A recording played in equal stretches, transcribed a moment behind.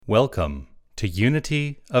Welcome to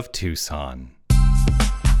Unity of Tucson.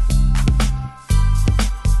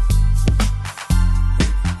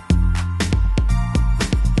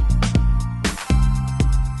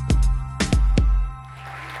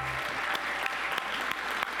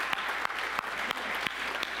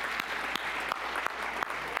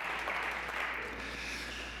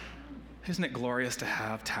 Isn't it glorious to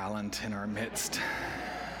have talent in our midst?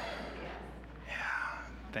 Yeah,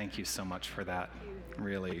 thank you so much for that,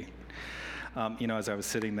 really. As I was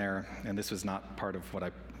sitting there, and this was not part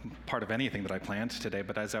of anything that I planned today,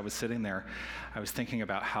 but as I was sitting there, I was thinking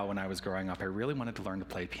about how when I was growing up, I really wanted to learn to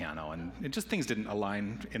play piano, and things didn't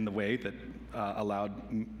align in the way that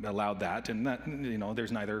allowed that, and that,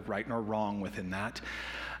 there's neither right nor wrong within that.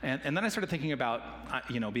 And then I started thinking about,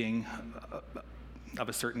 being of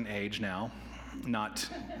a certain age now, not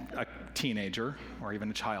a teenager or even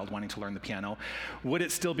a child wanting to learn the piano, would it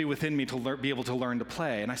still be within me to be able to learn to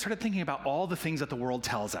play? And I started thinking about all the things that the world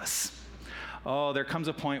tells us. Oh, there comes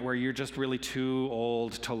a point where you're just really too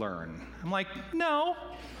old to learn. I'm like, no.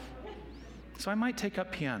 So I might take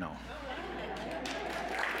up piano.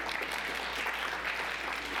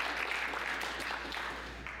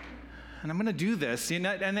 And I'm going to do this, and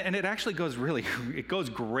it actually goes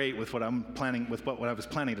great with what I'm planning, with what I was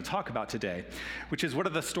planning to talk about today, which is what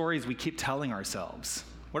are the stories we keep telling ourselves?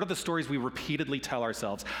 What are the stories we repeatedly tell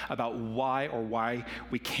ourselves about why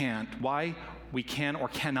we can or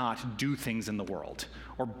cannot do things in the world,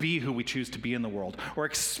 or be who we choose to be in the world, or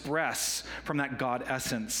express from that God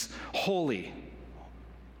essence wholly?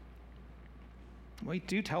 We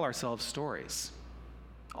do tell ourselves stories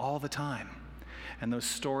all the time. And those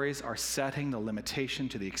stories are setting the limitation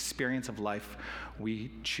to the experience of life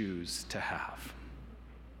we choose to have.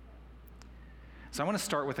 So I want to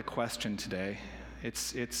start with a question today.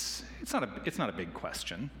 It's not a big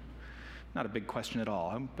question, not a big question at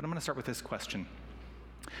all. But I'm going to start with this question: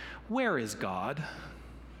 where is God?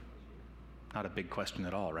 Not a big question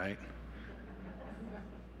at all, right?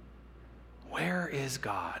 Where is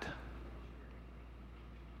God?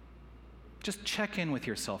 Just check in with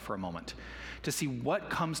yourself for a moment to see what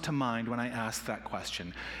comes to mind when I ask that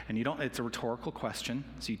question. And it's a rhetorical question,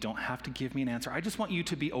 so you don't have to give me an answer. I just want you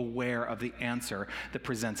to be aware of the answer that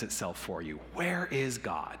presents itself for you. Where is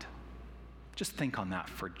God? Just think on that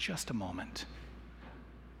for just a moment.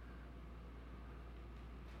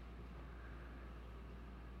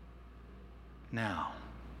 Now,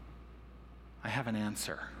 I have an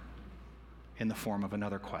answer in the form of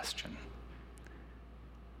another question.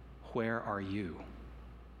 Where are you?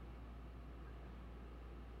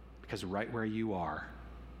 Because right where you are,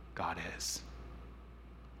 God is.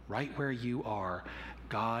 Right where you are,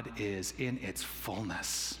 God is in its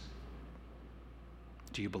fullness.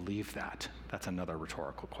 Do you believe that? That's another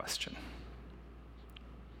rhetorical question.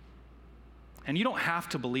 And you don't have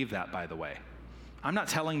to believe that, by the way. I'm not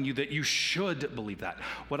telling you that you should believe that.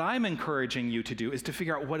 What I'm encouraging you to do is to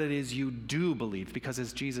figure out what it is you do believe, because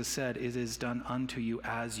as Jesus said, it is done unto you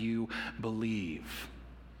as you believe.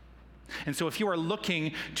 And so if you are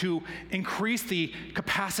looking to increase the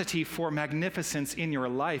capacity for magnificence in your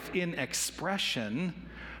life, in expression,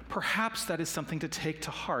 perhaps that is something to take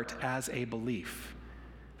to heart as a belief,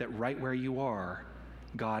 that right where you are,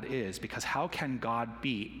 God is. Because how can God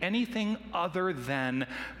be anything other than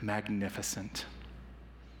magnificent?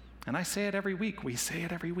 And I say it every week. We say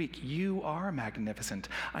it every week. You are magnificent.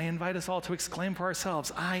 I invite us all to exclaim for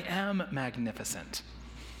ourselves, I am magnificent.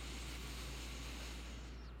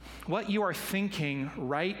 What you are thinking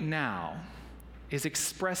right now is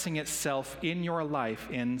expressing itself in your life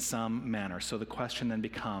in some manner. So the question then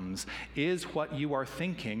becomes, is what you are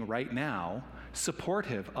thinking right now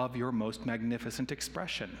supportive of your most magnificent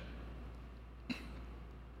expression?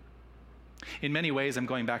 In many ways, I'm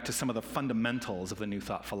going back to some of the fundamentals of the New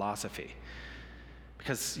Thought philosophy.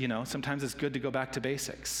 Because, sometimes it's good to go back to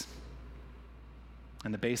basics.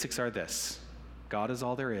 And the basics are this: God is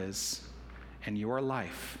all there is, and your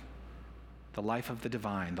life, the life of the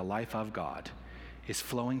divine, the life of God, is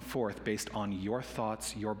flowing forth based on your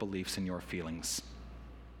thoughts, your beliefs, and your feelings.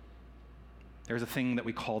 There's a thing that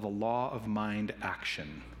we call the law of mind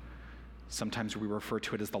action. Sometimes we refer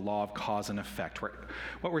to it as the law of cause and effect.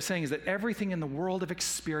 What we're saying is that everything in the world of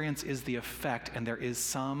experience is the effect, and there is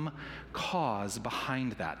some cause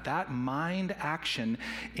behind that. That mind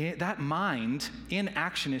in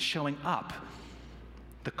action is showing up.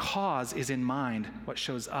 The cause is in mind. What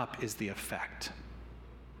shows up is the effect.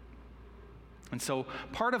 And so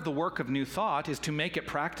part of the work of New Thought is to make it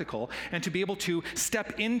practical and to be able to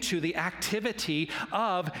step into the activity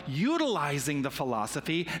of utilizing the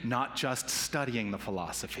philosophy, not just studying the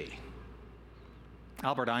philosophy.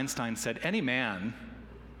 Albert Einstein said, any man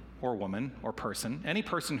or woman or person, any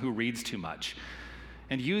person who reads too much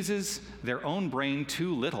and uses their own brain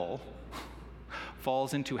too little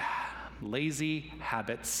falls into lazy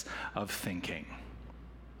habits of thinking.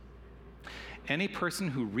 Any person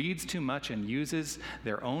who reads too much and uses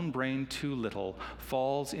their own brain too little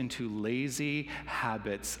falls into lazy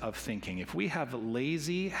habits of thinking. If we have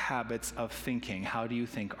lazy habits of thinking, how do you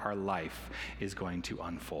think our life is going to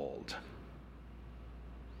unfold?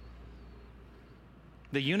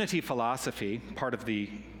 The unity philosophy, part of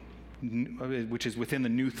which is within the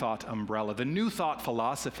New Thought umbrella, the New Thought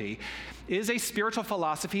philosophy is a spiritual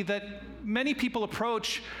philosophy that many people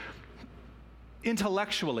approach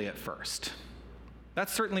intellectually at first. That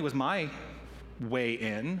certainly was my way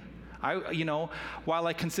in. While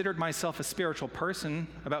I considered myself a spiritual person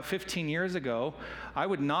about 15 years ago, I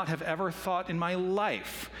would not have ever thought in my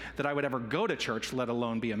life that I would ever go to church, let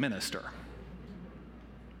alone be a minister.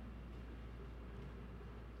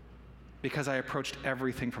 Because I approached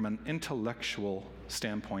everything from an intellectual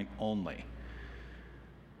standpoint only.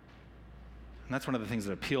 And that's one of the things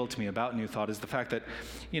that appealed to me about New Thought is the fact that,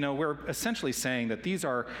 we're essentially saying that these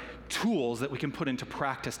are tools that we can put into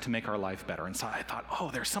practice to make our life better. And so I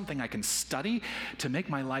thought, there's something I can study to make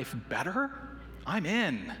my life better? I'm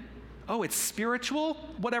in. Oh, it's spiritual?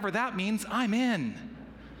 Whatever that means, I'm in.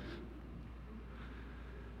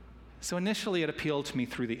 So initially it appealed to me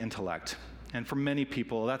through the intellect. And for many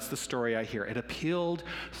people, that's the story I hear. It appealed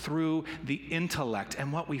through the intellect.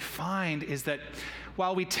 And what we find is that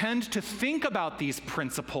while we tend to think about these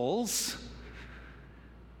principles,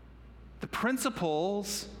 the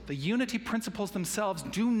unity principles themselves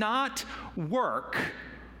do not work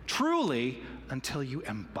truly until you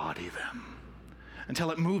embody them,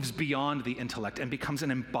 until it moves beyond the intellect and becomes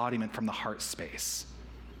an embodiment from the heart space.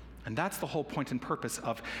 And that's the whole point and purpose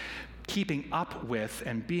of keeping up with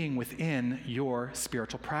and being within your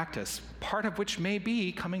spiritual practice, part of which may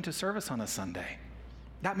be coming to service on a Sunday.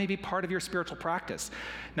 That may be part of your spiritual practice.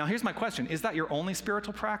 Now, here's my question. Is that your only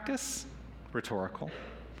spiritual practice? Rhetorical.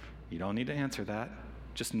 You don't need to answer that.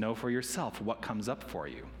 Just know for yourself what comes up for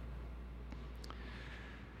you.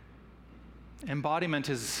 Embodiment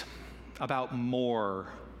is about more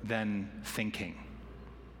than thinking.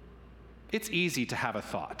 It's easy to have a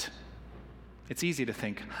thought. It's easy to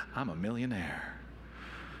think, I'm a millionaire.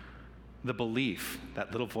 The belief,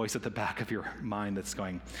 that little voice at the back of your mind that's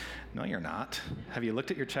going, no, you're not. Have you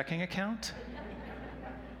looked at your checking account?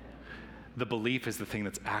 The belief is the thing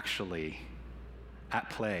that's actually at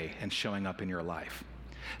play and showing up in your life.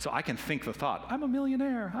 So I can think the thought, I'm a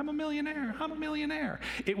millionaire, I'm a millionaire, I'm a millionaire.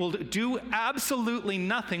 It will do absolutely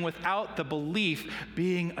nothing without the belief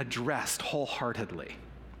being addressed wholeheartedly.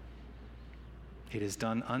 It is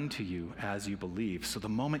done unto you as you believe. So the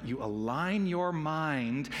moment you align your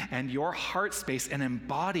mind and your heart space and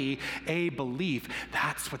embody a belief,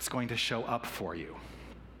 that's what's going to show up for you.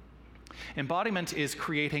 Embodiment is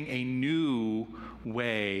creating a new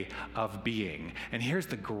way of being. And here's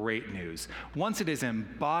the great news. Once it is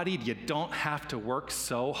embodied, you don't have to work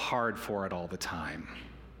so hard for it all the time.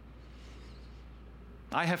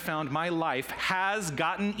 I have found my life has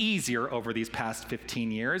gotten easier over these past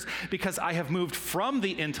 15 years because I have moved from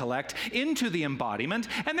the intellect into the embodiment,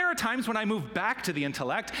 and there are times when I move back to the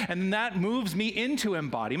intellect, and that moves me into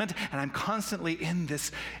embodiment, and I'm constantly in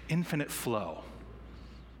this infinite flow,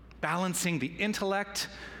 balancing the intellect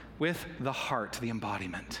with the heart, the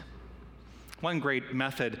embodiment. One great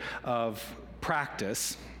method of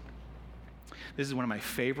practice, this is one of my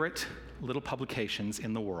favorite little publications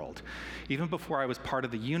in the world. Even before I was part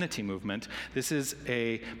of the Unity movement, this is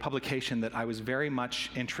a publication that I was very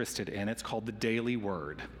much interested in. It's called The Daily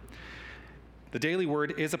Word. The Daily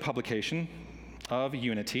Word is a publication of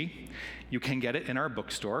Unity. You can get it in our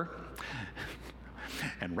bookstore.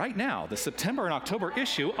 And right now, the September and October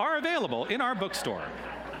issue are available in our bookstore.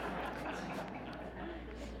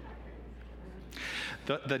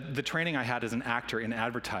 The training I had as an actor in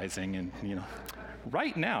advertising, and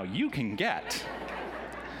right now you can get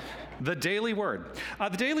The Daily Word.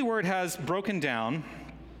 The Daily Word has broken down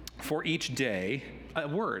for each day a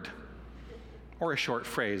word or a short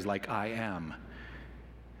phrase like I am.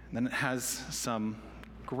 And then it has some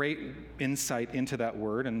great insight into that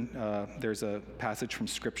word, and there's a passage from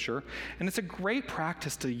Scripture. And it's a great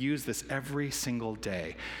practice to use this every single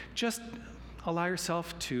day. Just allow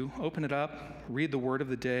yourself to open it up, read the word of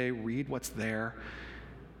the day, read what's there.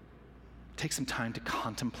 Take some time to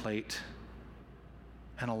contemplate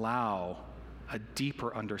and allow a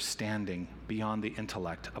deeper understanding beyond the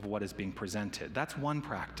intellect of what is being presented. That's one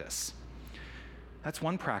practice. That's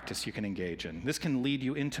one practice you can engage in. This can lead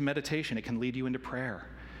you into meditation. It can lead you into prayer.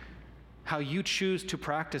 How you choose to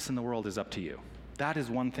practice in the world is up to you. That is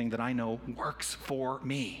one thing that I know works for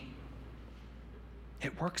me.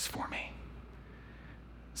 It works for me.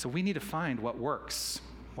 So we need to find what works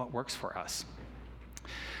for us.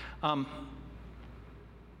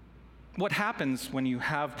 What happens when you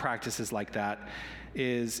have practices like that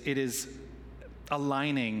is it is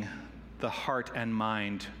aligning the heart and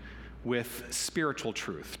mind with spiritual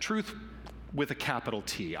truth. Truth with a capital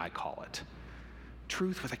T, I call it.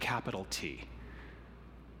 Truth with a capital T.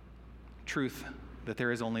 Truth that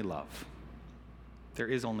there is only love. There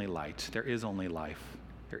is only light. There is only life.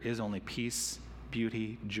 There is only peace,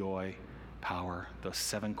 beauty, joy, power. Those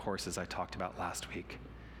 7 courses I talked about last week.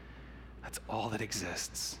 That's all that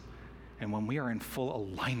exists. And when we are in full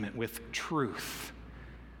alignment with truth,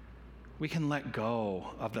 we can let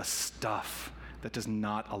go of the stuff that does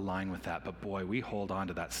not align with that. But boy, we hold on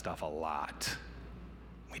to that stuff a lot.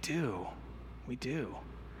 We do. We do.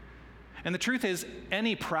 And the truth is,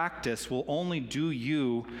 any practice will only do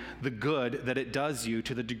you the good that it does you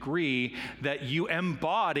to the degree that you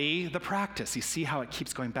embody the practice. You see how it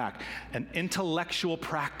keeps going back. An intellectual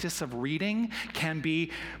practice of reading can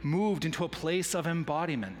be moved into a place of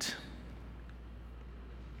embodiment.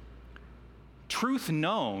 Truth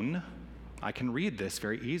known, I can read this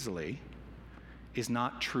very easily, is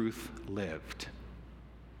not truth lived.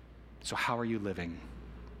 So how are you living?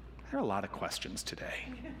 There are a lot of questions today.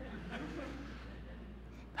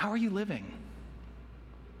 How are you living?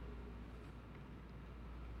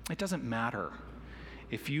 It doesn't matter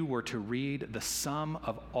if you were to read the sum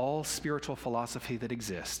of all spiritual philosophy that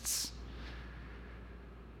exists.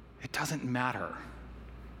 It doesn't matter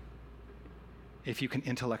if you can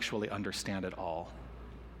intellectually understand it all.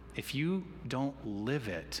 If you don't live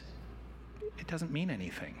it, it doesn't mean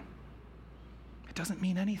anything. It doesn't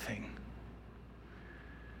mean anything.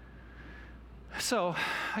 So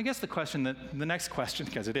I guess the next question,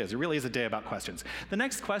 because it really is a day about questions. The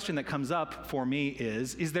next question that comes up for me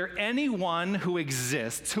is there anyone who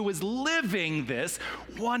exists who is living this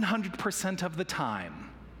 100% of the time?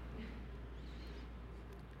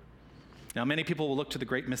 Now, many people will look to the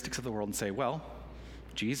great mystics of the world and say, well,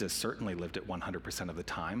 Jesus certainly lived it 100% of the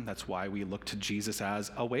time. That's why we look to Jesus as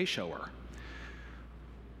a way shower.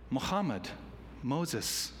 Muhammad,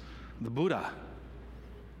 Moses, the Buddha,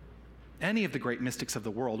 any of the great mystics of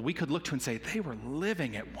the world, we could look to and say they were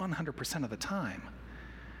living it 100% of the time.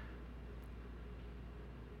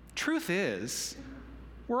 Truth is,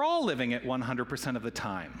 we're all living it 100% of the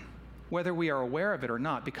time, whether we are aware of it or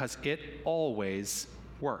not, because it always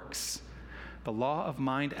works. The law of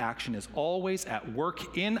mind action is always at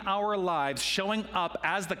work in our lives, showing up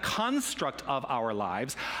as the construct of our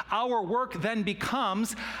lives. Our work then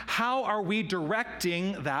becomes, how are we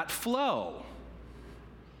directing that flow?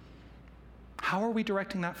 How are we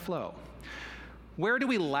directing that flow? Where do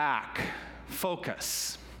we lack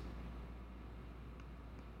focus?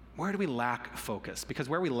 Where do we lack focus? Because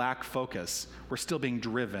where we lack focus, we're still being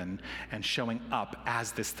driven and showing up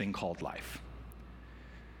as this thing called life.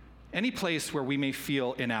 Any place where we may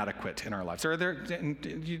feel inadequate in our lives.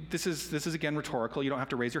 This is again rhetorical, you don't have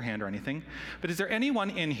to raise your hand or anything, but is there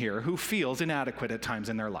anyone in here who feels inadequate at times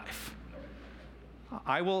in their life?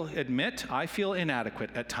 I will admit, I feel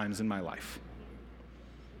inadequate at times in my life.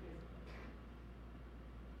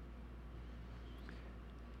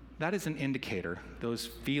 That is an indicator, those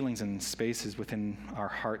feelings and spaces within our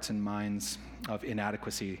hearts and minds of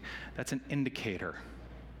inadequacy, that's an indicator,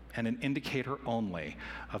 and an indicator only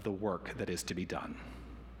of the work that is to be done.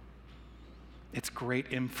 It's great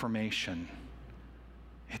information.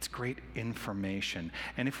 It's great information.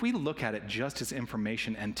 And if we look at it just as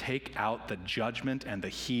information and take out the judgment and the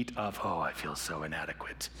heat of, oh, I feel so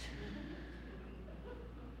inadequate,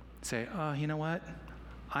 say, oh, you know what?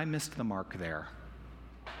 I missed the mark there.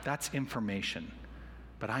 That's information,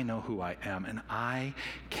 but I know who I am, and I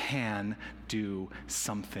can do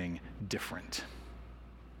something different.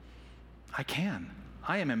 I can.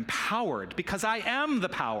 I am empowered because I am the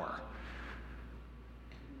power.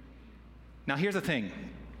 Now, here's the thing.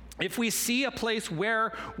 If we see a place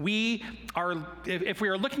where if we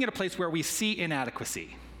are looking at a place where we see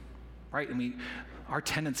inadequacy, right? And our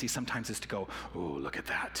tendency sometimes is to go, oh, look at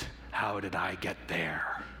that. How did I get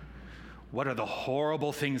there? What are the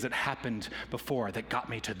horrible things that happened before that got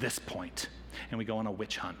me to this point? And we go on a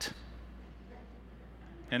witch hunt.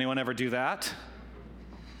 Anyone ever do that?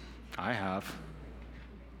 I have.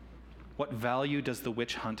 What value does the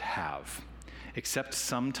witch hunt have? Except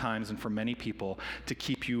sometimes, and for many people, to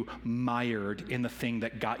keep you mired in the thing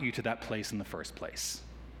that got you to that place in the first place.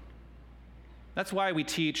 That's why we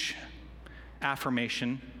teach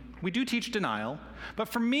affirmation. We do teach denial, but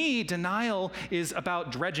for me, denial is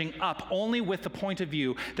about dredging up only with the point of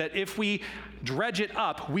view that if we dredge it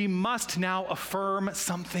up, we must now affirm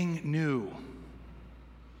something new.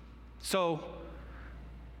 So,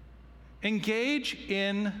 engage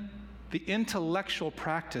in the intellectual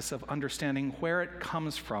practice of understanding where it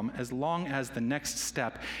comes from, as long as the next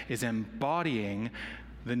step is embodying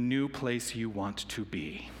the new place you want to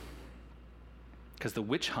be. Because the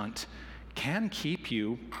witch hunt can keep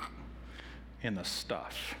you in the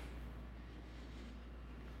stuff.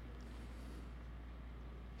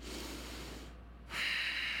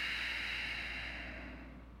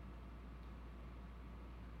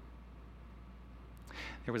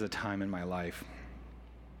 There was a time in my life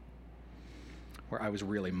where I was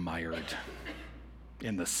really mired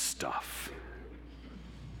in the stuff.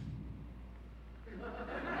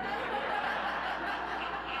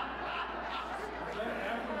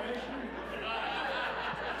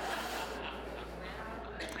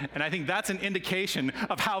 And I think that's an indication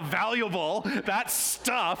of how valuable that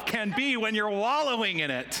stuff can be when you're wallowing in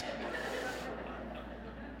it.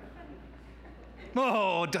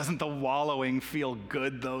 Oh, doesn't the wallowing feel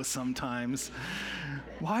good though sometimes?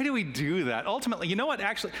 Why do we do that? Ultimately, you know what,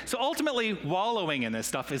 ultimately wallowing in this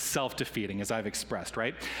stuff is self-defeating, as I've expressed,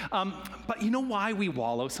 right? But you know why we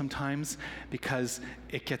wallow sometimes? Because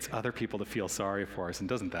it gets other people to feel sorry for us, and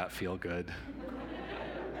doesn't that feel good?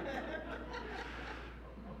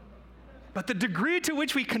 But the degree to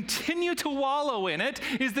which we continue to wallow in it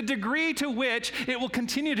is the degree to which it will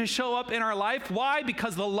continue to show up in our life. Why?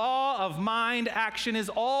 Because the law of mind action is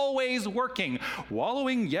always working.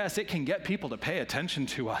 Wallowing, yes, it can get people to pay attention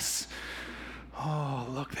to us. Oh,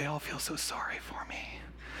 look, they all feel so sorry for me.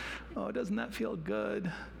 Oh, doesn't that feel good?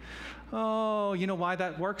 Oh, you know why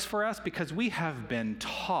that works for us? Because we have been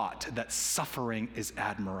taught that suffering is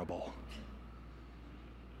admirable.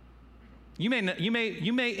 You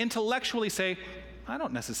may intellectually say, I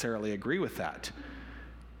don't necessarily agree with that.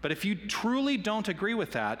 But if you truly don't agree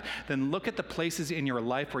with that, then look at the places in your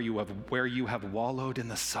life where you have wallowed in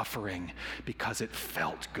the suffering because it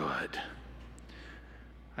felt good.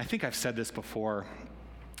 I think I've said this before.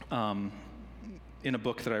 In a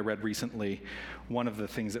book that I read recently, one of the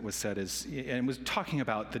things that was said is, and it was talking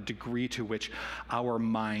about the degree to which our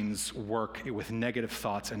minds work with negative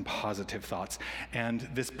thoughts and positive thoughts. And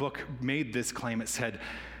this book made this claim. It said,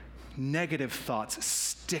 negative thoughts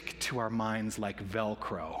stick to our minds like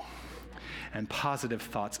Velcro, and positive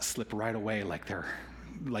thoughts slip right away like they're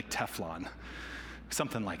like Teflon,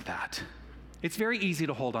 something like that. It's very easy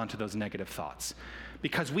to hold on to those negative thoughts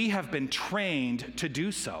because we have been trained to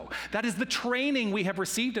do so. That is the training we have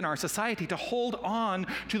received in our society, to hold on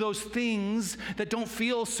to those things that don't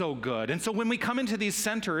feel so good. And so when we come into these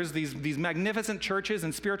centers, these magnificent churches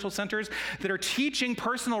and spiritual centers that are teaching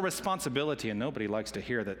personal responsibility, and nobody likes to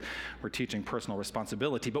hear that we're teaching personal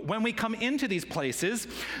responsibility, but when we come into these places,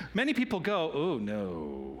 many people go, oh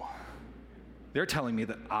no. They're telling me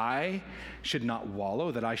that I should not wallow,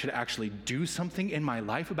 that I should actually do something in my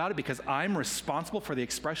life about it because I'm responsible for the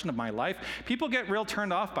expression of my life. People get real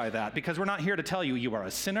turned off by that because we're not here to tell you you are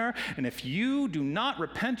a sinner, and if you do not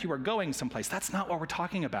repent, you are going someplace. That's not what we're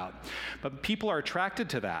talking about. But people are attracted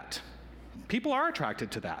to that. People are attracted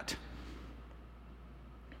to that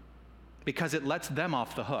because it lets them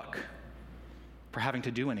off the hook for having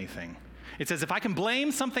to do anything. It says, if I can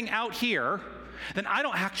blame something out here, then I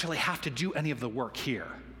don't actually have to do any of the work here.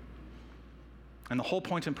 And the whole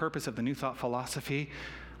point and purpose of the New Thought philosophy,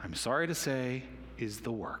 I'm sorry to say, is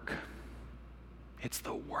the work. It's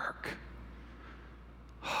the work.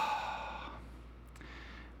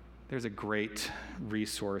 There's a great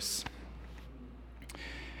resource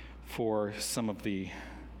for some of the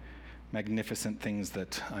magnificent things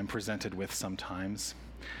that I'm presented with sometimes.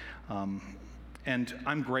 And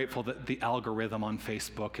I'm grateful that the algorithm on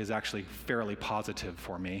Facebook is actually fairly positive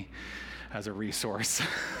for me as a resource.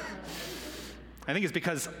 I think it's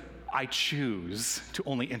because I choose to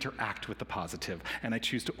only interact with the positive, and I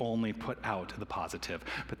choose to only put out the positive.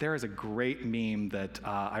 But there is a great meme that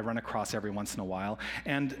I run across every once in a while,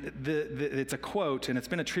 and it's a quote, and it's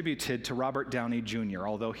been attributed to Robert Downey Jr.,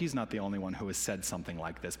 although he's not the only one who has said something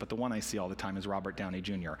like this, but the one I see all the time is Robert Downey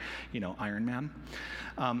Jr., Iron Man.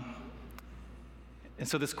 And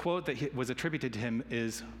so this quote that was attributed to him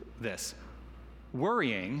is this: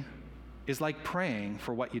 worrying is like praying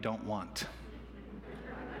for what you don't want.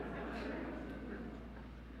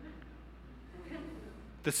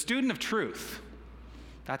 The student of truth,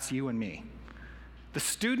 that's you and me. The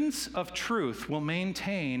students of truth will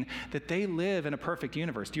maintain that they live in a perfect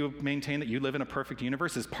universe. Do you maintain that you live in a perfect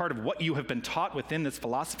universe as part of what you have been taught within this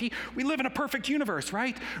philosophy? We live in a perfect universe,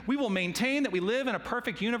 right? We will maintain that we live in a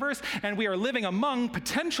perfect universe and we are living among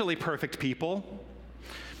potentially perfect people.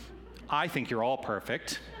 I think you're all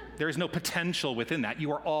perfect. There is no potential within that.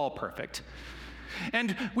 You are all perfect.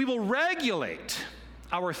 And we will regulate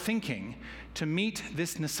our thinking to meet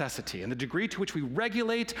this necessity. And the degree to which we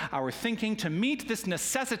regulate our thinking to meet this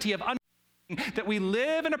necessity of understanding that we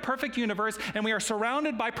live in a perfect universe and we are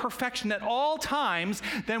surrounded by perfection at all times,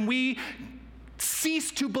 then we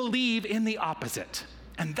cease to believe in the opposite.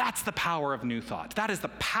 And that's the power of new thought. That is the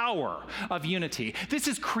power of unity. This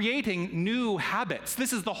is creating new habits.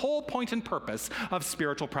 This is the whole point and purpose of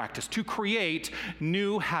spiritual practice, to create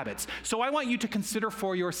new habits. So I want you to consider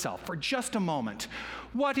for yourself, for just a moment,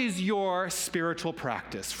 what is your spiritual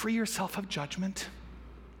practice? Free yourself of judgment.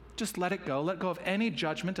 Just let it go. Let go of any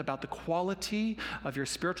judgment about the quality of your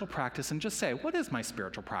spiritual practice and just say, what is my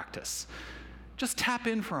spiritual practice? Just tap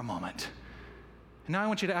in for a moment. And now I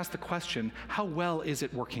want you to ask the question, how well is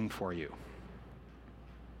it working for you?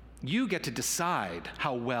 You get to decide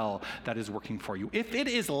how well that is working for you. If it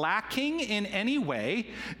is lacking in any way,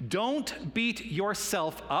 don't beat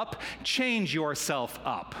yourself up, change yourself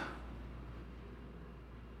up.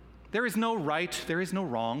 There is no right, there is no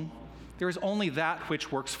wrong. There is only that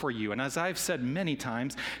which works for you. And as I've said many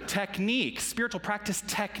times, technique, spiritual practice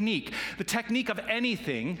technique, the technique of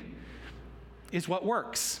anything is what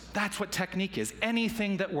works. That's what technique is,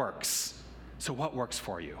 anything that works. So what works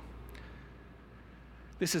for you?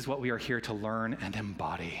 This is what we are here to learn and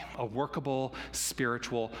embody, a workable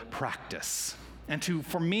spiritual practice. And to,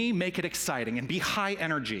 for me, make it exciting and be high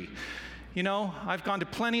energy. You know, I've gone to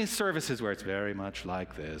plenty of services where it's very much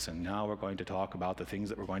like this, and now we're going to talk about the things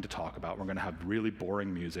that we're going to talk about. We're going to have really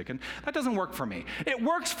boring music, and that doesn't work for me. It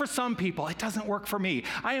works for some people. It doesn't work for me.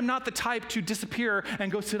 I am not the type to disappear and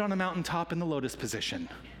go sit on a mountaintop in the lotus position,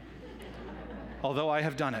 although I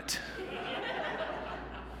have done it.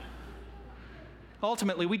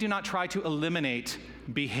 Ultimately, we do not try to eliminate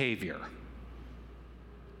behavior.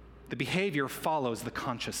 The behavior follows the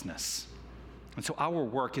consciousness. And so our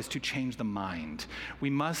work is to change the mind. We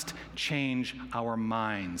must change our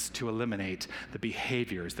minds to eliminate the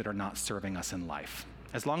behaviors that are not serving us in life.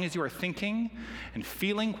 As long as you are thinking and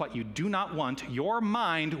feeling what you do not want, your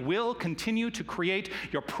mind will continue to create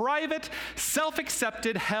your private,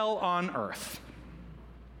 self-accepted hell on earth.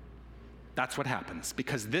 That's what happens,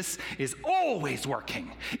 because this is always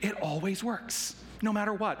working. It always works. No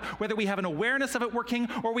matter what, whether we have an awareness of it working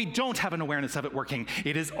or we don't have an awareness of it working,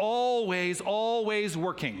 it is always, always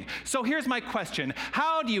working. So here's my question.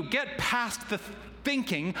 How do you get past the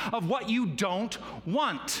thinking of what you don't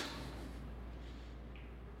want?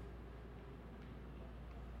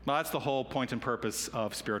 Well, that's the whole point and purpose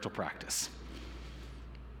of spiritual practice.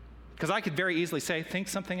 Because I could very easily say, think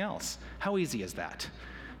something else. How easy is that?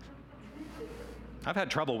 I've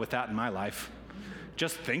had trouble with that in my life.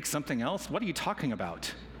 Just think something else? What are you talking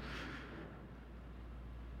about?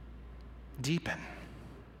 Deepen.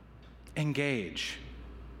 Engage.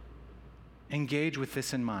 Engage with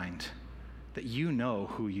this in mind, that you know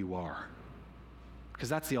who you are. Because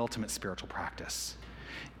that's the ultimate spiritual practice.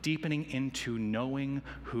 Deepening into knowing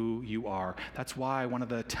who you are. That's why one of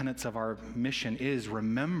the tenets of our mission is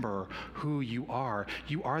remember who you are.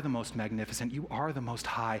 You are the most magnificent. You are the most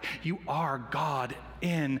high. You are God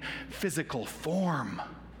in physical form.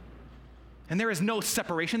 And there is no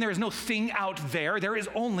separation. There is no thing out there. There is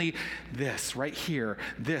only this right here,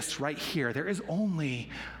 this right here. There is only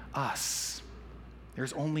us.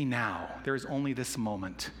 There's only now. There is only this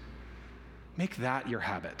moment. Make that your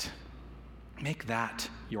habit. Make that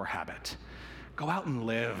your habit. Go out and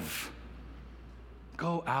live.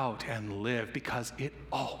 Go out and live, because it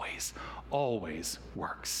always, always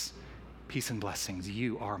works. Peace and blessings.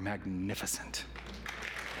 You are magnificent.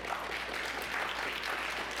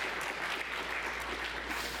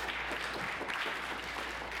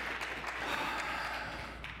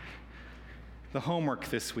 The homework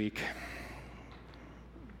this week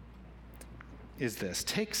is this.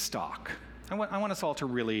 Take stock. I want us all to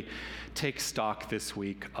really take stock this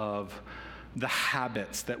week of the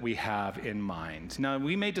habits that we have in mind. Now,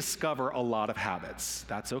 we may discover a lot of habits.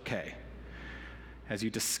 That's okay. As you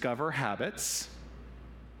discover habits,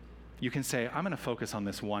 You can say, I'm going to focus on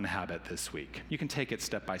this one habit this week. You can take it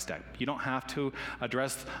step by step. You don't have to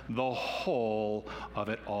address the whole of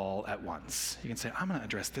it all at once. You can say, I'm going to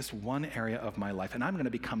address this one area of my life, and I'm going to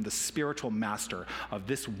become the spiritual master of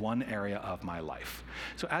this one area of my life.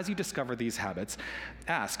 So as you discover these habits,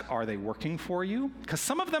 ask, are they working for you? Because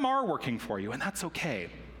some of them are working for you, and that's okay.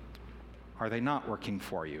 Are they not working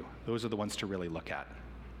for you? Those are the ones to really look at.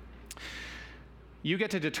 You get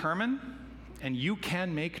to determine, and you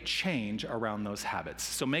can make change around those habits.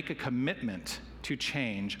 So make a commitment to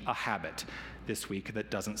change a habit this week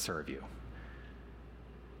that doesn't serve you.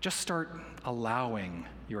 Just start allowing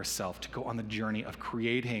yourself to go on the journey of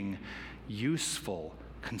creating useful,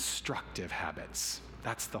 constructive habits.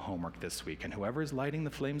 That's the homework this week. And whoever is lighting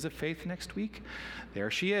the flames of faith next week,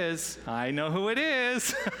 there she is. I know who it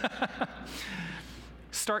is.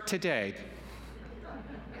 Start today.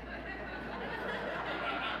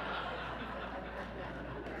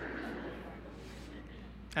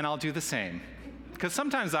 And I'll do the same. Because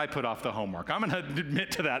sometimes I put off the homework. I'm going to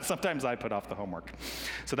admit to that. Sometimes I put off the homework.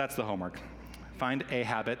 So that's the homework. Find a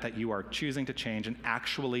habit that you are choosing to change and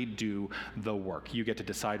actually do the work. You get to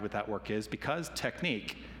decide what that work is, because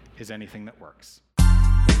technique is anything that works.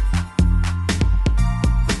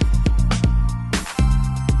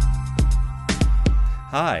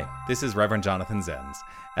 Hi, this is Reverend Jonathan Zenz,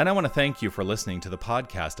 and I want to thank you for listening to the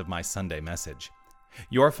podcast of my Sunday message.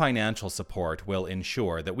 Your financial support will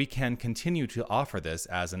ensure that we can continue to offer this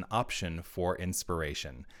as an option for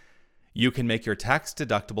inspiration. You can make your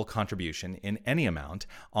tax-deductible contribution in any amount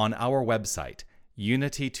on our website,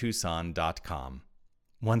 unitytucson.com.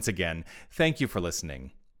 Once again, thank you for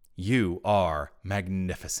listening. You are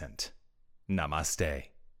magnificent. Namaste.